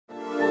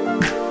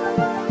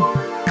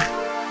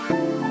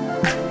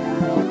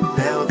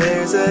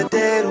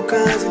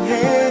kinds and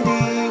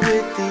handy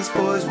with these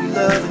boys we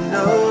love and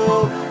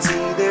know.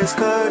 See, there's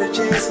Carter,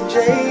 Tjs, and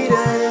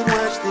JAIDEN.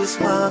 Watch this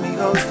mommy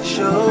host the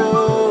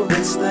show.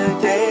 It's the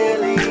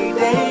Daily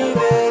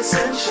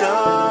Davidson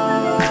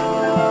Show.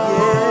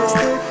 Yes,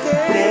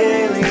 the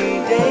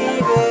Daily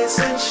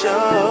Davidson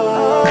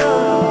Show.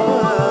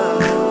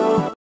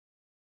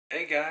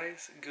 Hey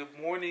guys, good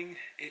morning.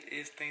 It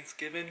is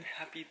Thanksgiving.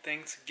 Happy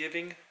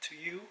Thanksgiving to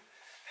you.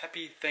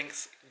 Happy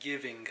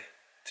Thanksgiving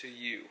to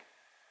you.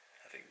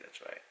 I think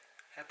that's right.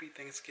 Happy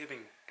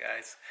Thanksgiving,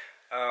 guys.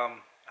 I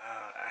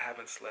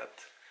haven't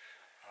slept.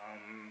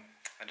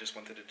 I just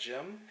went to the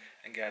gym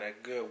and got a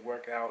good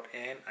workout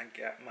in. I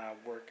got my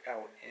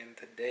workout in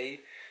today,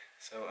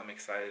 so I'm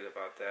excited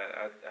about that.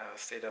 I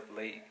stayed up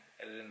late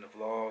editing the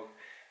vlog,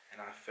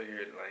 and I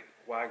figured, like,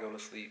 why go to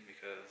sleep?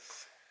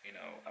 Because, you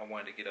know, I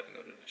wanted to get up and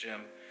go to the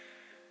gym.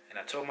 And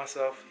I told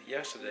myself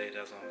yesterday that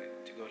I was going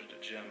to go to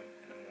the gym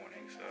in the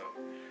morning, so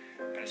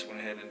I just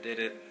went ahead and did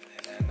it.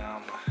 And then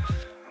I'm going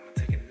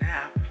to take a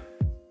nap.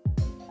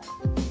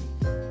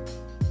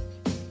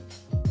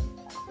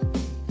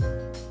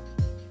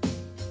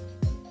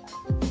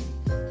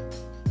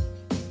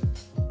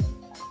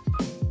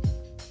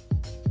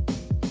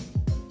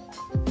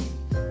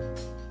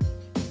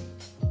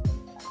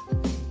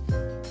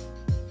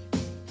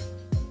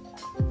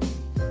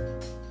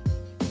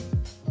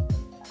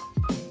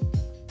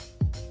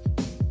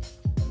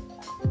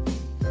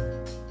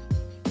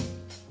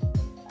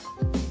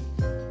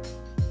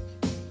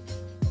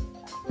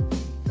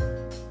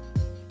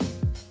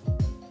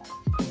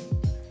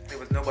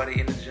 Nobody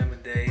in the gym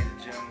today.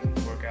 The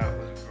gym workout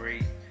was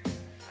great.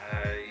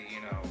 I,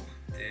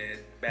 did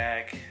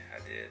back, I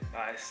did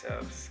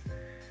biceps,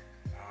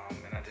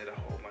 and I did a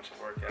whole bunch of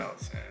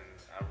workouts, and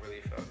I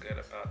really felt good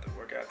about the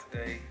workout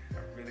today.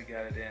 I really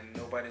got it in.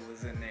 Nobody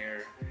was in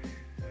there.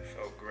 It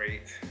felt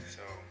great.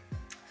 So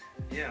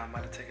yeah, I'm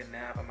about to take a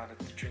nap. I'm about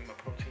to drink my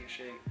protein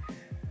shake,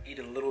 eat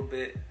a little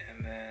bit,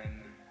 and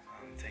then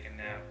take a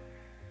nap,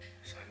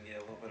 so I can get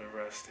a little bit of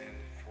rest in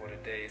for the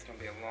day. It's gonna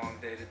be a long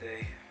day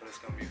today, but it's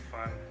gonna be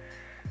fun,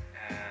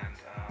 and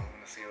I'm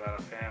gonna see a lot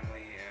of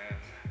family, and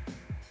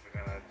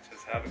we're gonna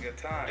just have a good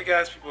time. Hey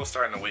guys, people are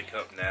starting to wake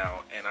up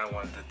now, and I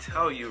wanted to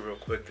tell you real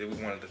quick that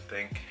we wanted to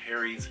thank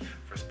Harry's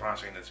for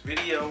sponsoring this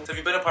video. So if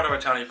you've been a part of our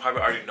channel, you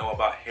probably already know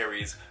about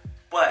Harry's.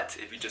 But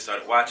if you just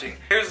started watching,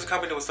 Harry's is a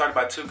company that was started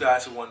by two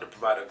guys who wanted to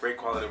provide a great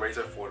quality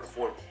razor for an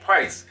affordable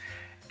price.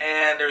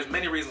 And there's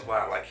many reasons why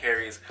I like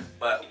Harry's,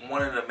 but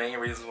one of the main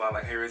reasons why I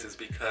like Harry's is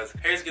because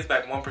Harry's gives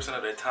back 1%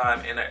 of their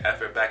time and their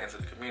effort back into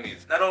the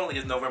communities. Not only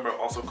is November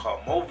also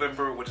called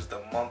Movember, which is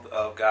the month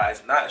of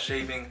guys not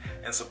shaving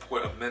in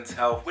support of men's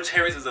health, which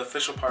Harry's is an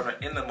official partner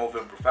in the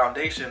Movember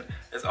Foundation.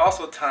 It's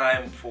also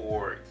time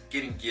for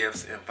getting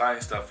gifts and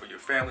buying stuff for your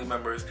family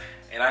members,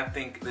 and I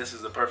think this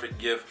is the perfect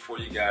gift for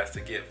you guys to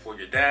get for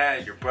your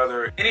dad, your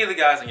brother, any of the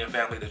guys in your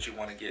family that you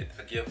want to get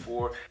a gift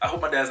for. I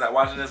hope my dad's not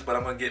watching this, but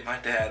I'm going to get my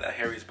dad a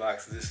Harry's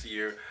box this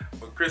year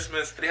for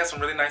Christmas. They have some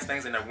really nice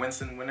things in their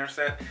Winston winter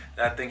set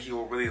that I think he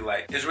will really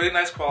like. It's really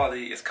nice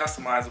quality, it's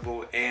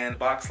customizable, and the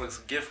box looks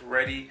gift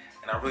ready,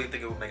 and I really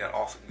think it would make an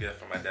awesome gift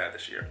for my dad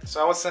this year.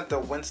 So I was sent the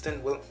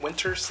Winston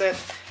winter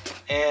set,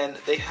 and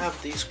they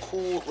have these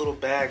cool little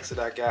bags that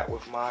I got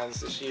with mine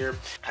this year. It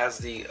has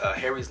the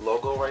Harry's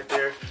logo right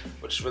there,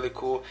 which is really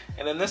cool.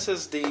 And then this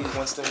is the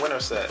Winston winter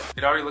set.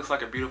 It already looks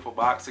like a beautiful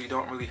box, so you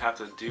don't really have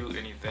to do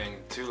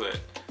anything to it.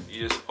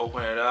 You just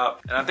open it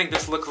up, and I think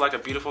this looks like a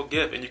beautiful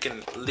gift, and you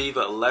can leave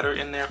a letter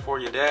in there for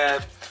your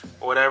dad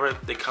or whatever.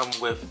 They come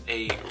with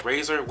a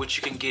razor, which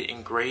you can get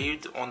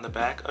engraved on the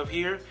back of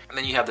here, and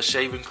then you have the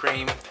shaving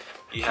cream,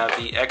 you have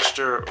the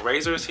extra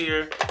razors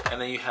here, and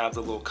then you have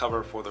the little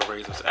cover for the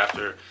razors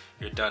after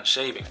you're done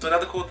shaving. So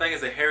another cool thing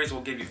is that Harry's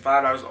will give you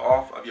 $5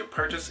 off of your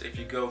purchase if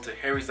you go to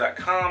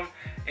harrys.com,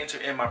 enter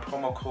in my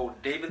promo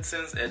code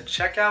Davidsons at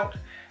checkout,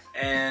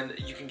 and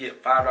you can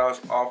get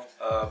 $5 off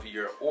of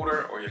your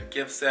order or your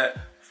gift set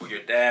for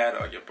your dad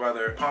or your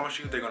brother. I promise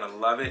you they're gonna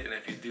love it, and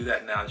if you do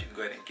that now, you can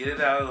go ahead and get it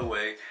out of the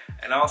way.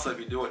 And also, if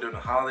you do it during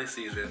the holiday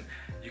season,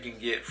 you can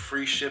get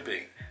free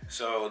shipping.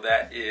 So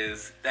that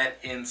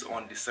ends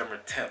on December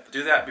 10th.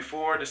 Do that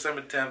before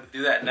December 10th.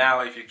 Do that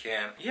now if you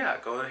can. Yeah,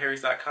 go to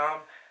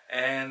harrys.com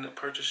and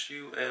purchase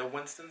you a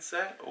Winston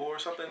set or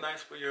something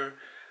nice for your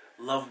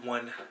loved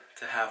one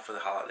to have for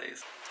the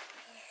holidays.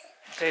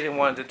 They didn't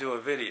want to do a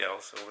video,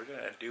 so we're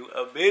gonna do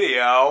a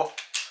video.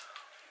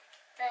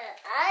 But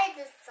I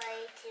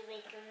decided to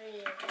make a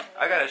video.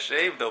 I gotta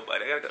shave though,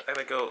 buddy. I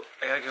gotta go.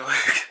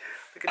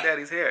 Look at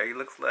Daddy's hair. He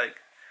looks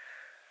like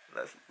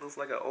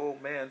an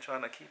old man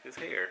trying to keep his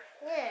hair.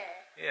 Yeah.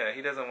 Yeah,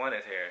 he doesn't want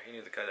his hair. He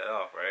needs to cut it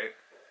off, right?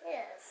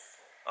 Yes.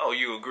 Oh,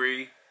 you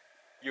agree?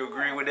 You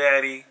agree with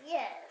Daddy?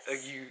 Yes.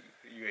 You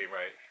ain't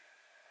right.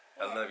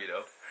 Yes. I love you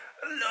though.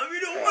 I love you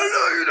though. I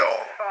love you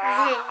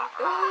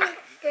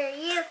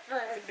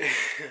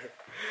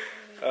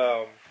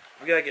though.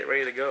 We gotta get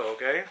ready to go,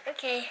 okay?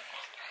 Okay.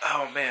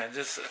 Oh man,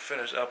 just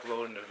finished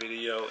uploading the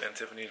video, and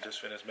Tiffany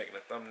just finished making a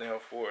thumbnail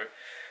for it.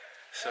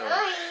 So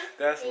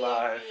that's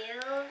live.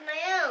 Of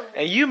my own.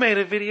 And you made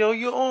a video of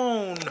your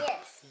own.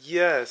 Yes.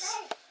 Yes.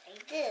 I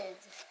did.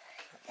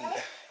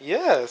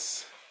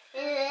 Yes.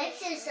 And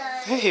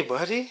exercise. Hey,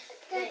 buddy.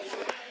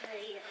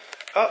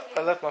 Oh,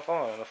 I left my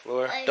phone on the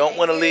floor. Don't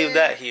want to leave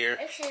that here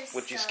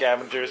with you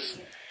scavengers.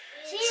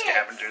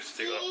 Scavengers,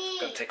 they're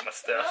gonna take my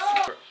stuff.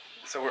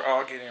 So we're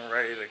all getting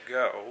ready to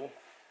go.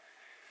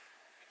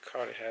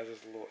 Carter has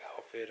his little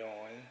outfit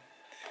on.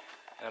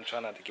 And I'm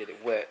trying not to get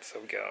it wet, so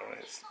we got on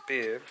his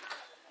bib.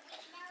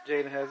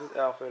 Jaden has his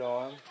outfit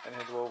on and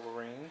his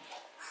Wolverine.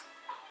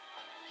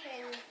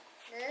 And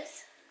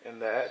this.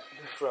 And that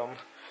from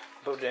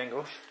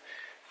Bojangles.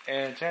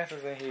 And Chance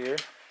is in here.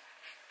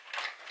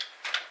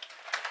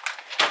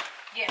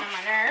 Getting on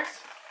my nerves.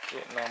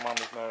 Getting on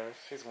Mama's nerves.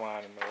 He's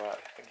whining a lot.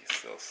 I think he's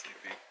still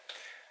sleepy.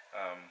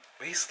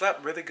 But he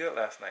slept really good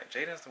last night.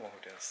 Jaden's the one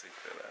who didn't sleep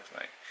good last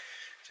night.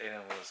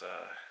 Jaden was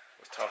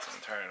tossing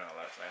and turning all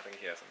last night. I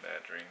think he had some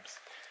bad dreams.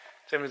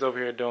 Timmy's over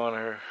here doing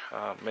her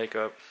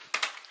makeup.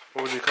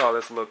 What would you call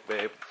this look,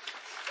 babe?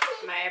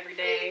 My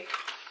everyday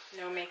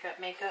no makeup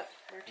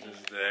routine. This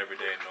is the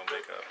everyday no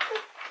makeup,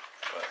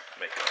 but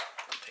makeup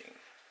routine.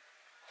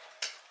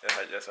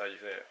 That's how you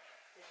say it.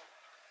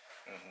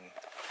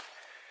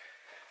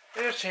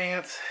 There's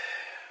Chance.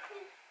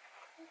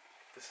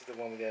 This is the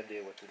one we gotta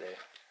deal with today.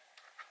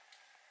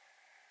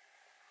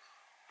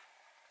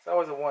 It's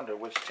always a wonder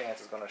which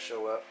Chance is gonna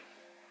show up.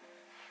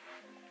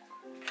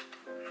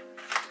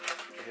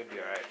 He'll be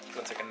alright. He's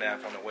gonna take a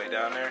nap on the way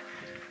down there.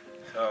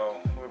 So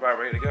we're about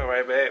ready to go,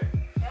 right, babe?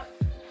 Yep.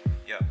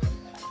 Yep.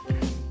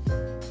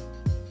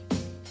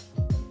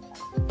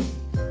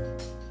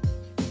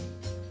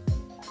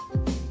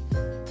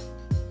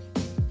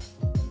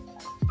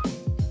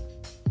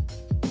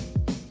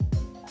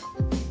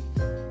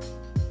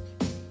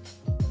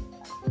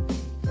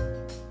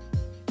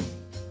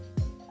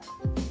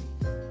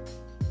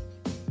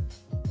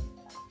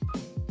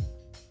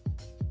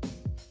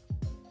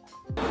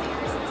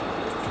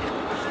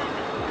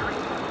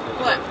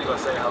 What? You gonna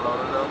say hello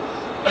to them?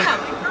 Yeah.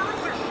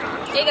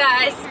 Hey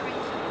guys,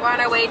 we're on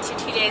our way to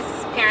TJ's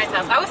parents'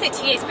 house. I always say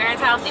TJ's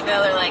parents' house, even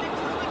though they're like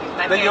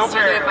my parents,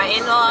 they're my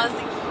in-laws.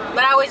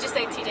 But I always just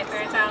say TJ's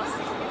parents' house.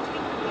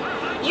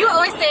 You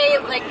always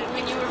say, like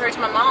when you refer to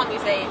my mom,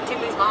 you say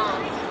Tiffany's mom.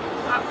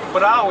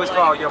 But I always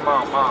call your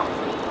mom, mom.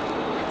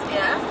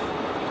 Yeah?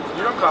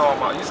 You don't call her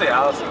mom. You say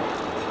Allison.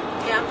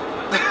 Yeah.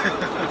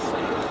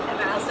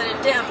 Allison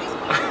and Tim.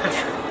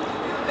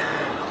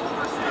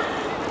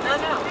 No.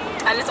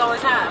 I just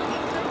always have.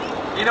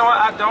 You know what?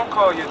 I don't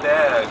call your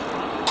dad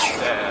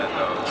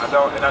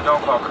though. I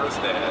don't call Chris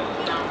dad.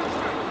 No.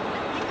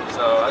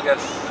 So I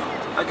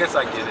guess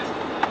I get it.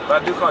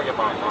 But I do call your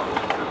mom mom.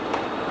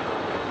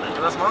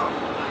 That's mom.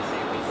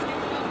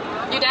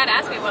 Your dad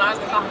asked me when I was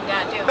gonna call him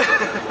dad too.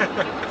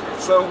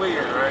 So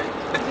weird, right?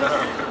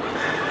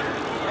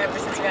 Ever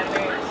since we got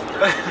married.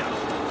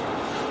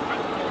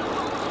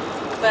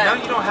 But now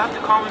you don't have to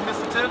call me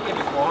Mr. Tim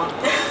anymore.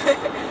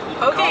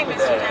 okay,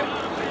 Mr. Tim.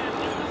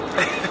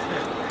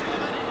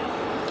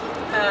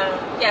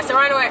 Yeah, so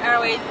we're on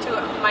our way to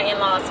my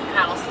in-laws'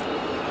 house.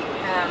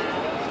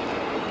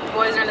 The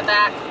boys are in the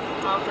back,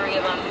 all three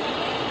of them.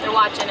 They're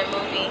watching a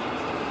movie.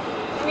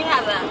 We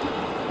have them.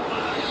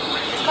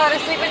 Is Carter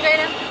sleeping,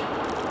 Jaden?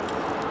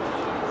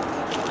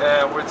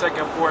 Yeah, we're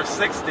taking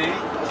 460.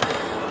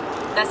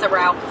 That's a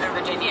route in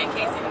Virginia, in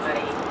case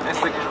anybody.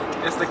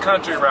 It's the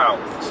country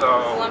route. So.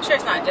 Well, I'm sure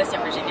it's not just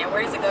in Virginia.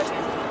 Where does it go to?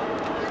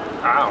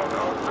 I don't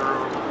know.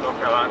 Through North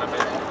Carolina,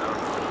 maybe.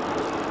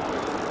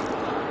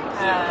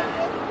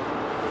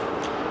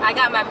 I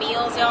got my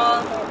meals,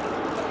 y'all.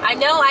 I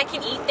know I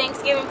can eat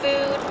Thanksgiving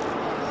food,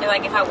 and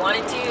like if I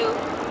wanted to,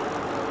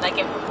 like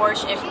in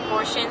portions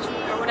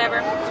or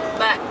whatever.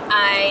 But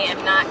I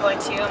am not going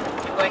to.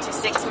 I'm going to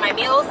stick to my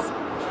meals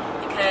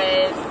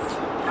because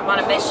I'm on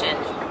a mission.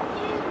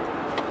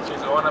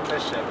 She's on a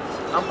mission.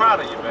 I'm proud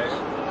of you, babe.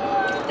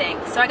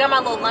 Thanks. So I got my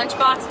little lunch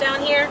box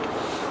down here.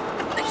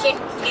 I can't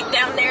get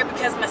down there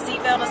because my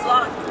seatbelt is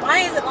locked.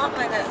 Why is it locked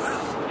like this?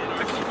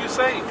 To keep you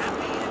safe.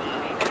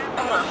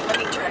 Hold on, let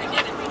me try to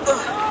get it.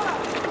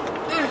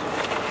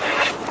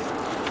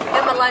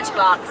 Got my lunch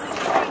box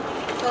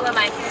full of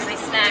my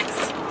snacks.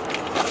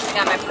 I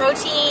got my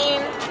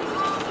protein,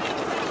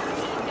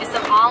 and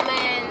some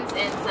almonds,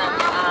 and some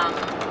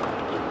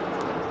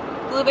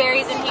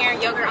blueberries in here.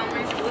 Yogurt,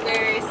 almonds,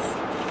 blueberries.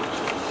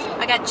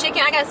 I got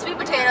chicken. I got sweet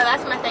potato.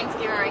 That's my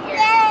Thanksgiving right here.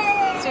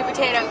 Sweet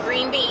potato,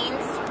 green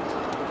beans.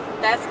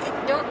 That's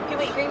can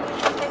we eat green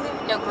beans?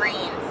 No,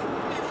 greens.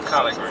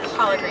 Collard greens.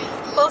 Collard greens.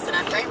 Close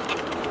enough, right?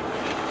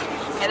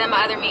 And then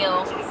my other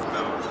meal,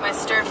 my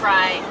stir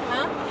fry,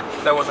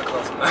 That wasn't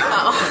close enough.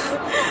 Oh,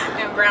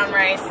 and brown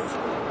rice.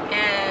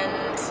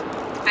 And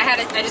I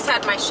just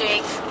had my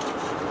shake.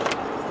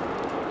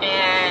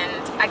 And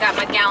I got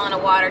my gallon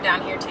of water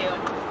down here too.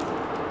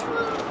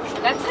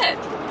 That's it.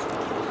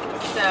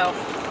 So,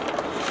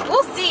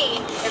 we'll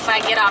see if I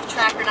get off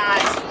track or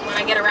not when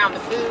I get around the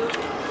food.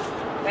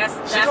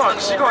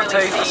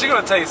 She's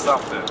gonna taste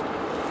something.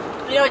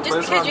 You know,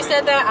 just because you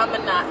said that, I'm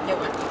gonna not do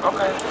it.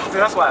 Okay. See,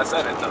 that's why I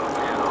said it though.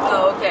 You know,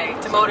 Oh, okay.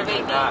 To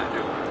motivate me not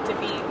do it. to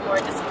be more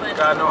disciplined.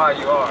 I know how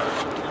you are.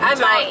 I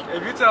might.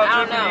 If you tell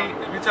I don't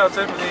Tiffany, if you tell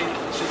Tiffany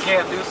she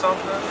can't do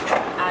something,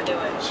 I'll do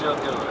it. she'll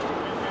do it.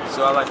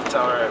 So I like to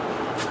tell her,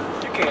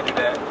 you can't do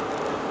that.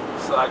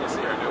 So I can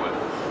see her do it.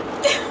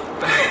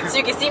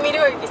 So you can see me do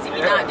it, or you can see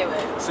me not do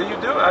it. So you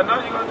do it. I know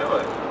you're gonna do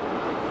it.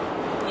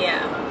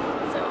 Yeah.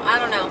 So I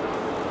don't know.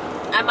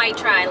 I might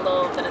try a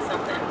little bit of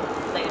something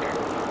later.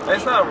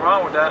 There's nothing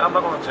wrong with that. I'm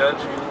not gonna judge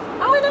you.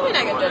 Oh, I know you're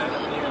not gonna judge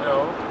me. You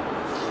know,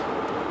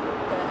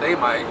 they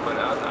might, but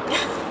I'm not.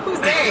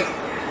 Who's they?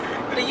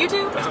 The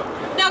YouTube?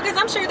 No, because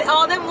I'm sure that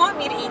all of them want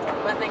me to eat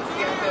my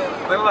Thanksgiving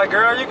food. They're like,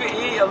 girl, you can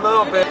eat a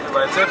little bit,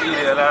 but Tiff eat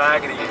it, and I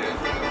can eat it.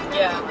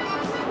 Yeah.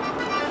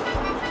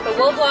 But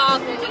we'll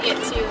vlog when we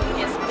get to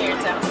his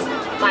parents' house.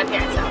 My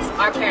parents' house.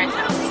 Our parents'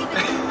 house.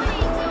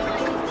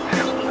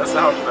 That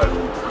sounds better.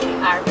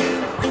 Our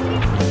parents'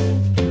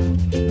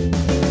 house.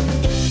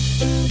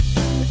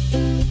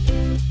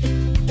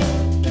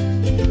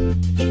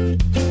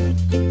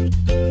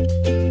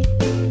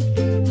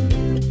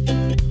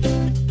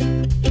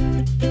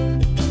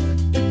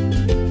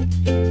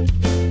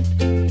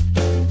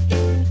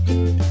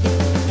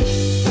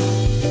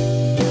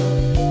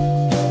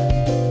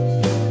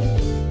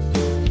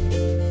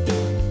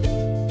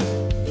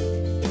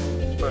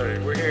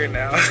 We're here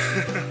now.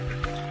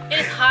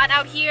 It's hot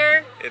out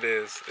here. It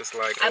is. It's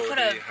like I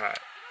hot.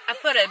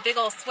 put a big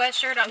old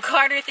sweatshirt on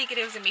Carter thinking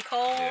it was gonna be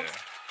cold. Yeah.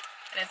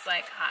 And it's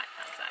like hot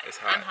outside. It's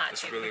hot. I'm hot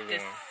It's too really with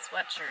this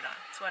warm. sweater on.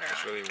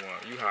 It's really warm.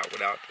 You hot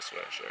without the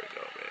sweatshirt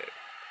though, babe.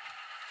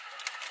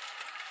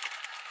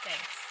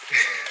 Thanks.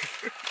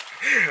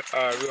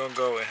 Alright, we're gonna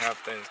go and have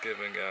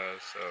Thanksgiving,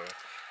 guys. So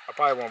I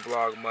probably won't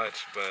vlog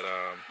much, but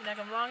You're not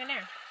gonna vlog in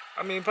there.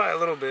 I mean probably a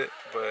little bit,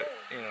 but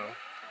you know,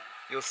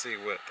 you'll see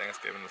what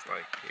Thanksgiving is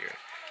like here.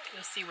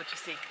 You'll see what you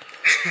see.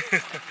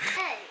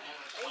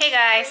 Hey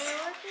guys.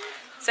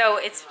 So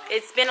it's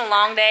been a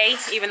long day,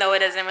 even though it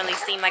doesn't really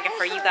seem like it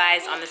for you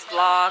guys on this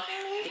vlog,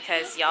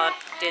 because y'all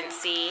didn't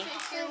see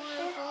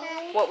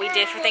what we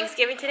did for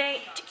Thanksgiving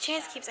today.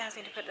 Chance keeps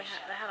asking to put the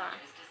hat on.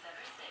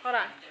 Hold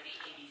on.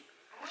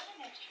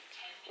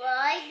 Well,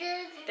 I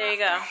did. There you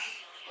go.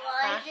 Well,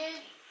 I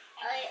did.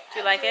 Do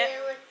you like it?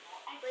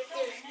 With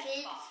those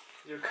kids.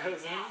 Your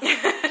cousin?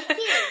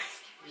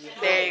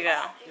 There you go.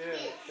 Yeah,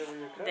 they were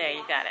your cousin. There,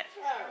 you got it.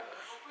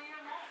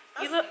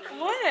 You look,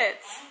 what?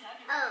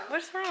 Oh.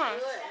 What's wrong?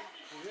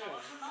 Yeah,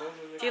 those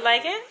are your Do you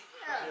like it?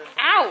 Oh.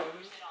 Ow!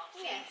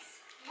 Yes.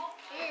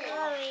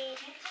 Sorry.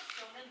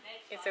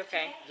 It's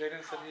okay.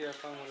 Jaden said he had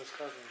fun with his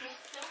cousin.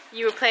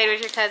 You were playing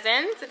with your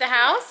cousins at the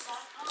house?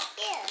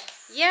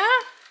 Yes. Yeah?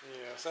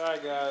 Yeah, sorry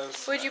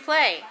guys. What'd you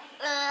play?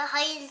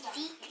 Hide and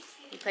seek.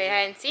 You played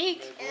hide and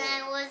seek? And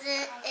I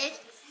wasn't it.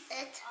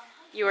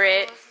 You were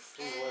it?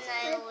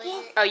 And I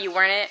wasn't. Oh, you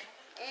weren't it?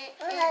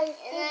 And I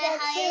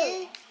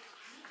hid.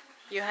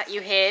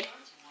 You hid?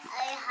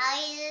 I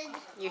hid.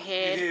 You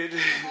hid? Did.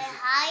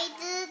 I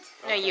hid.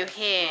 No, you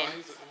hid.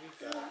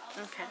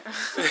 Okay.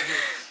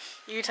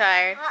 You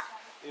tired?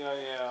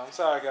 Yeah, I'm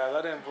sorry guys.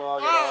 I didn't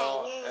vlog at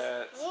all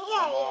at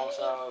my mom's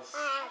house.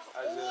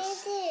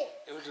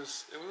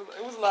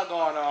 It was a lot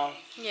going on.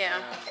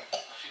 Yeah.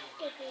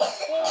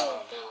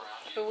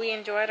 But we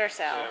enjoyed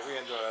ourselves. Yeah, we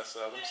enjoyed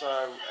ourselves. I'm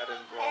sorry I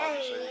didn't vlog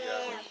to show you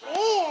guys.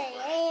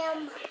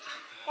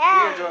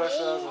 We enjoyed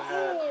ourselves and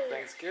had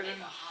Thanksgiving.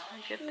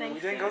 Good We thing.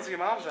 didn't go to your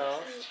mom's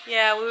house.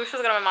 Yeah, we were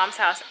supposed to go to my mom's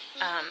house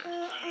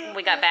when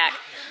we got back.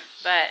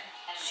 But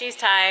she's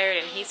tired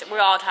and we're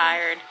all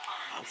tired.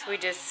 So we're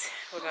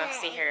going to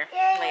see her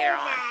later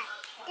on.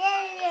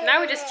 So now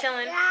we're just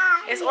chilling.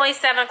 It's only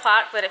 7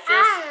 o'clock, but it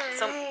feels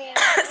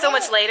so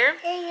much later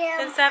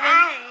than 7.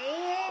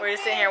 We're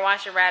just sitting here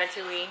watching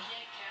Ratatouille.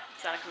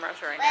 It's on a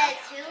commercial right now.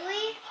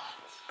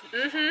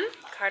 Ratatouille?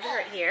 Carter's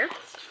right here. It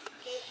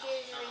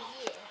is right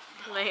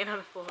here. Laying on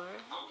the floor.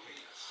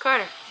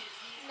 Carter,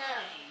 No.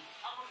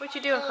 what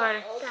you doing,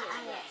 Carter? Oh,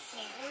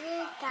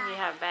 You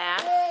have a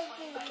bath?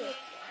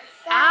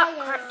 Ow,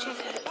 Carter,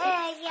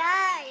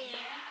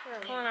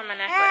 pulling on my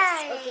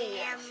necklace.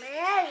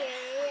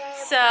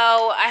 So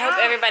I hope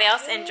everybody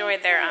else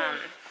enjoyed their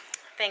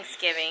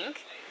Thanksgiving.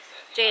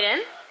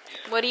 Jaden,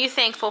 what are you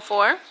thankful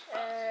for?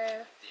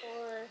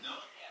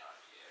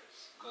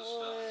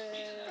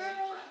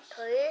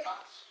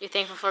 You're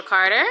thankful for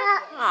Carter?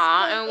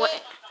 Aw,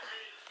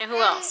 and who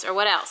else? Or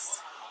what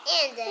else?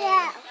 And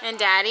Daddy. And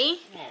Daddy?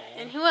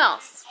 And who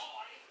else?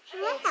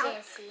 And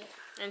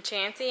And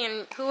Chancey?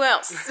 And who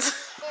else?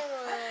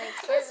 my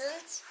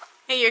cousins.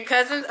 And your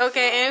cousins?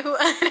 Okay, and who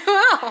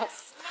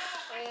else?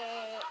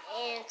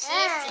 And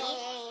Chancey.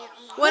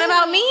 What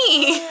about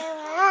me?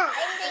 I'm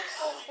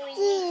thankful for you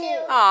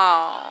too.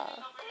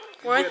 Aw.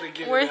 gotta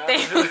get We're it out.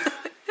 thankful.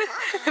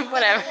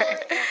 Whatever.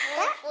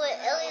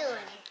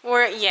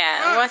 For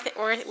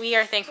everyone. We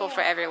are thankful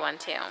for everyone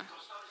too.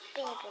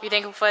 You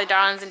thankful for the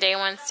darlings and day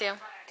ones too?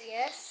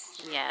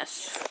 Yes.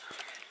 Yes.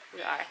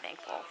 We are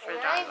thankful for the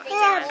darlings and day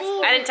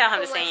ones. I didn't tell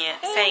him to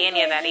say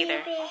any of that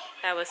either.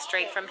 That was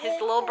straight from his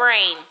little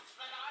brain.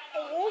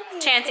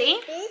 Chancey?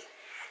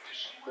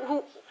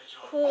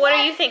 What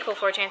are you thankful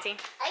for, Chancey?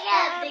 I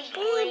got a big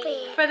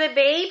baby. For the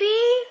baby?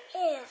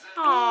 Yeah.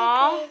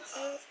 Aww.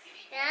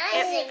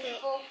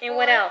 And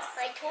what else?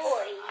 My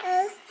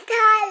toys.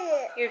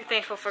 You're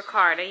thankful for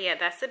Carter. Yeah,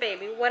 that's the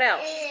baby. What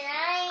else?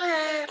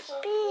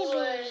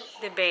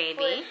 The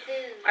baby.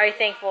 Are you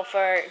thankful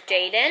for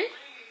Jaiden?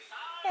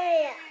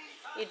 Yeah.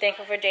 You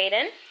thankful for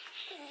Jaiden?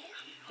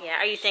 Yeah.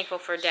 Are you thankful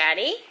for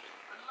Daddy?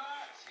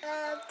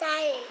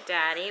 Daddy.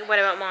 Daddy. What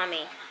about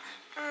Mommy?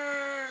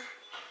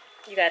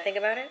 You gotta think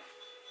about it.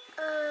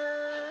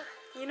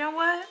 You know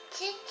what?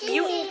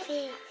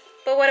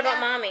 But what about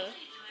Mommy?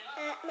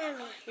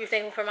 Mommy. You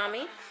thankful for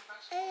Mommy?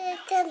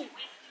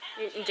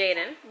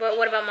 Jaiden. But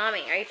what about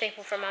Mommy? Are you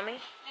thankful for Mommy?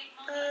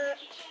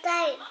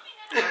 Daddy.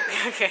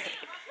 Okay.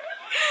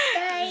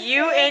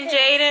 You and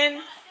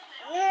Jaiden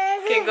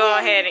can go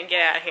ahead and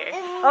get out of here.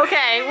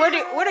 Okay.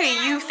 What are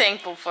you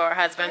thankful for,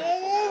 husband?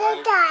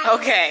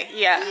 Okay.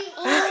 Yeah.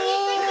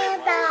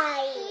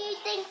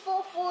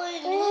 Thankful for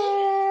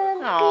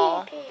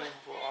Oh. Thankful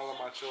for all of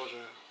my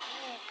children.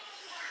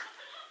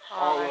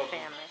 All our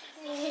family.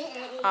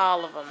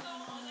 All of them.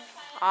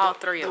 All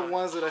three of The them.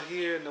 ones that are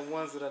here and the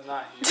ones that are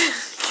not here.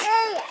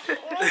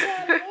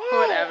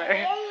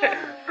 Whatever.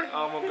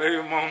 All my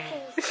baby mama.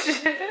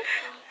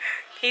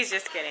 He's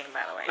just kidding,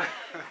 by the way.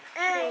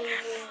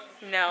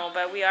 No,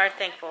 but we are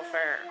thankful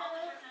for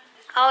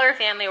all our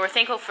family. We're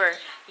thankful for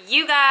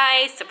you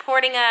guys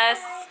supporting us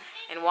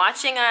and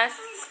watching us,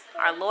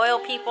 our loyal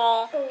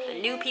people, the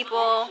new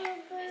people,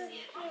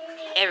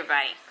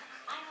 everybody.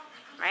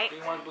 Right? Do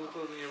you want blue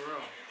clothes in your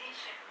room?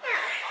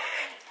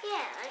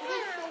 Yeah, I'm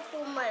thankful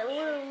for my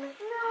room.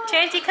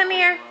 Chancey, come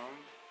here.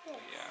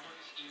 Yeah,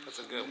 that's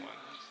a good one.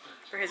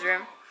 For his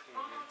room.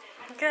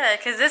 Good,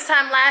 because this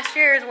time last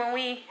year is when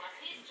we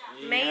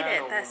made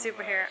it, that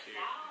superhero.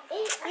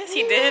 Yes,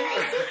 you did.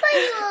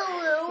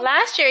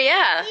 Last year,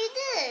 yeah. You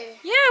did.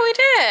 Yeah, we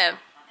did.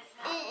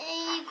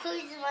 And you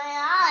closed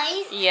my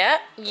eyes. Yeah,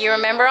 you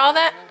remember all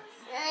that?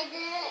 I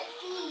didn't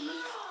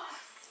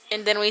see.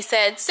 And then we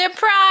said,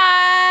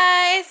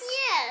 surprise!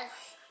 Yes.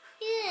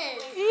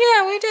 Yes.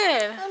 Yeah, we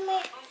did.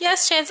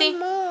 Yes, Chancey.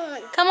 Come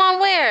on. Come on,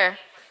 where?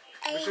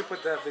 We should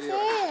put that video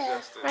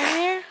suggested. Right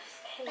here?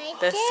 Right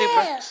The there.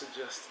 super.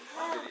 Suggested.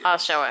 I'll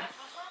show it.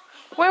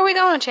 Where are we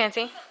going,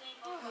 Chancey?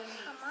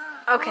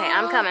 Okay,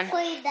 I'm coming.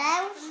 Play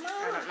that.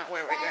 I don't know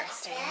where we're going to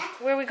stay.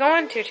 Where are we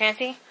going to,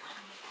 Chancey?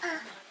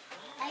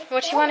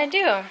 What you want to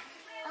do?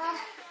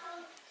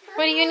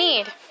 What do you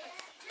need?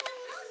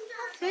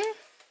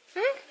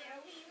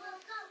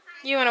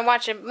 You want to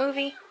watch a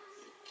movie?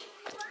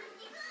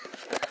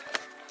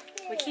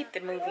 We keep the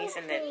movies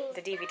and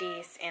the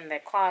DVDs in the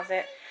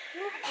closet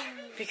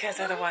because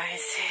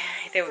otherwise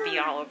they would be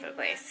all over the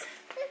place.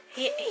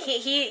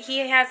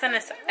 He has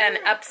an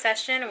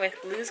obsession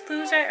with Blue's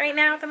Clues right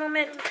now at the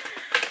moment,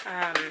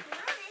 and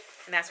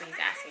that's what he's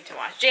asking to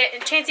watch.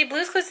 Chancey,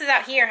 Blue's Clues is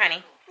out here,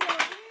 honey.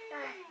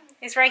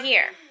 It's right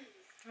here.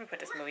 Let me put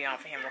this movie on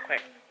for him real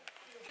quick.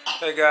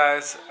 Hey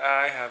guys,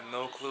 I have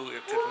no clue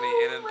if Tiffany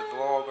ended the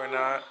vlog or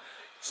not,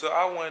 so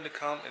I wanted to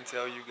come and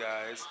tell you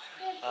guys.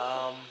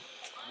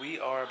 We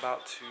are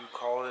about to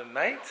call it a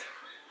night.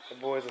 The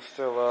boys are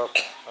still up,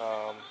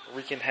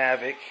 wreaking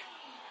havoc.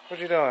 What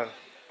you doing?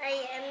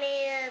 I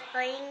made a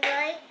fighting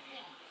guy.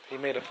 He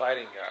made a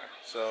fighting guy.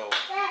 So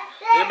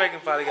they're making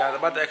fighting guys. I'm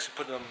about to actually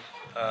put them,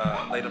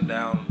 lay them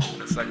down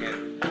in a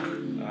second.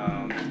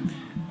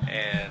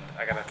 And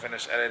I gotta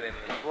finish editing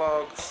the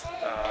vlogs.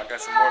 I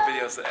got some more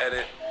videos to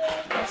edit.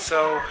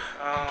 So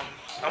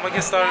I'm gonna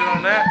get started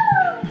on that.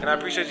 And I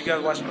appreciate you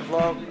guys watching the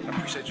vlog. I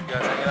appreciate you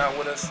guys hanging out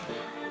with us.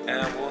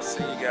 And we'll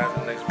see you guys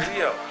in the next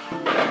video.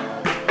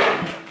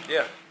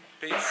 Yeah,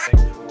 peace.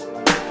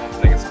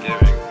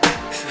 Thanksgiving.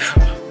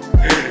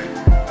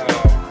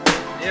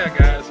 Yeah,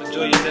 guys,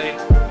 enjoy your day.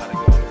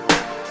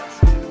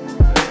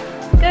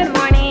 Good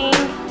morning.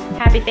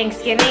 Happy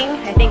Thanksgiving.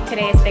 I think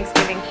today is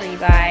Thanksgiving for you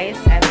guys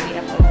as we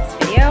upload this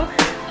video.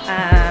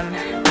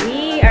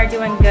 We are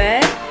doing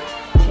good.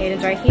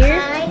 Jaiden's right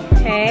here.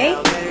 Hey.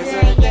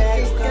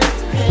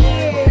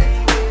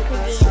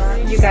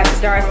 You got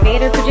the Darth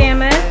Vader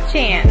pajamas.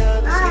 Chance.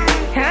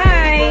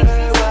 Hi.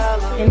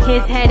 And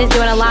his head is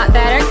doing a lot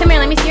better. Come here,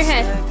 let me see your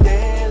head.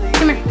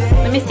 Come here.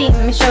 Let me see.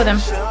 Let me show them.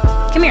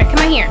 Come here. Come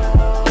on here.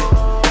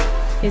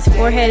 His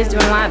forehead is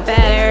doing a lot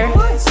better.